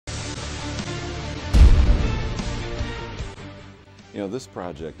You know, this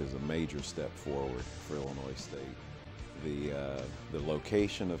project is a major step forward for Illinois State. The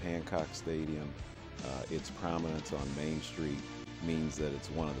location of Hancock Stadium, its prominence on Main Street means that it's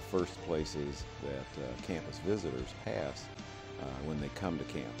one of the first places that campus visitors pass when they come to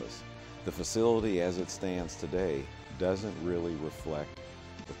campus. The facility as it stands today doesn't really reflect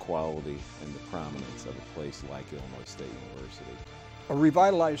the quality and the prominence of a place like Illinois State University. A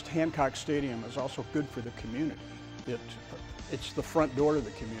revitalized Hancock Stadium is also good for the community. It's the front door to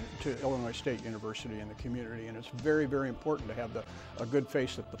the community, to Illinois State University and the community, and it's very, very important to have a good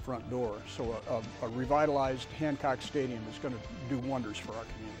face at the front door. So a revitalized Hancock Stadium is going to do wonders for our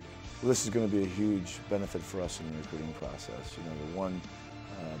community. Well, this is going to be a huge benefit for us in the recruiting process. You know, the one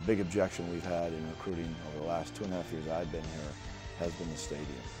big objection we've had in recruiting over the last 2.5 years I've been here has been the stadium.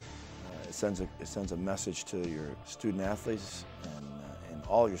 It sends a message to your student athletes and in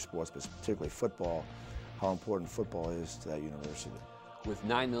all your sports, but particularly football, how important football is to that university. With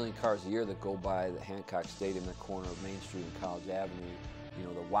 9 million cars a year that go by the Hancock Stadium, the corner of Main Street and College Avenue, you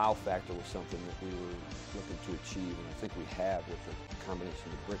know, the wow factor was something that we were looking to achieve, and I think we have with the combination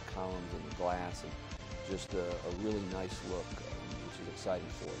of the brick columns and the glass, and just a really nice look, which is exciting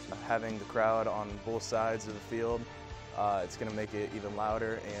for us. Having the crowd on both sides of the field, it's going to make it even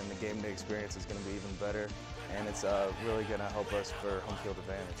louder, and the game day experience is going to be even better, and it's really going to help us for home field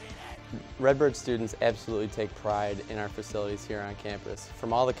advantage. Redbird students absolutely take pride in our facilities here on campus.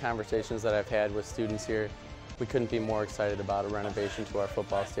 From all the conversations that I've had with students here, we couldn't be more excited about a renovation to our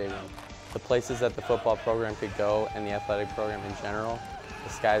football stadium. The places that the football program could go and the athletic program in general, the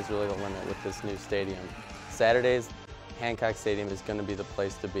sky's really the limit with this new stadium. Saturdays, Hancock Stadium is going to be the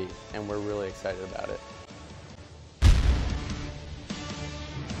place to be, and we're really excited about it.